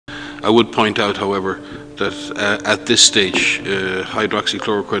I would point out, however, that at this stage,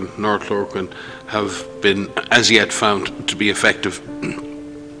 hydroxychloroquine, norchloroquine have been as yet found to be effective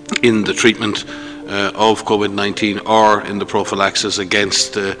in the treatment of COVID-19 or in the prophylaxis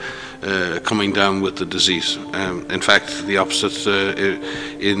against coming down with the disease. In fact, the opposite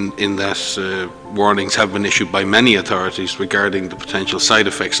in that warnings have been issued by many authorities regarding the potential side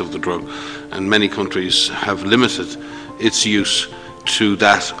effects of the drug, and many countries have limited its use to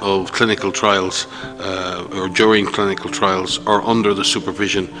that of clinical trials or during clinical trials or under the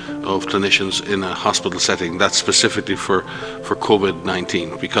supervision of clinicians in a hospital setting. That's specifically for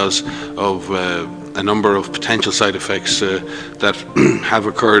COVID-19 because of a number of potential side effects that have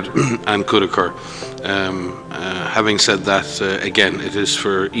occurred and could occur. Having said that, again, it is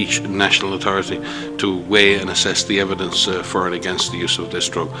for each national authority to weigh and assess the evidence for and against the use of this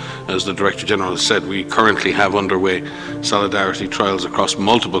drug. As the Director General has said, we currently have underway solidarity trials across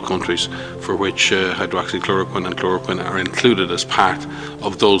multiple countries for which hydroxychloroquine and chloroquine are included as part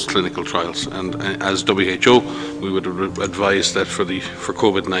of those clinical trials. And as WHO, we would advise that for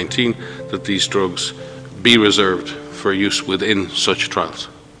COVID-19 that these drugs be reserved for use within such trials.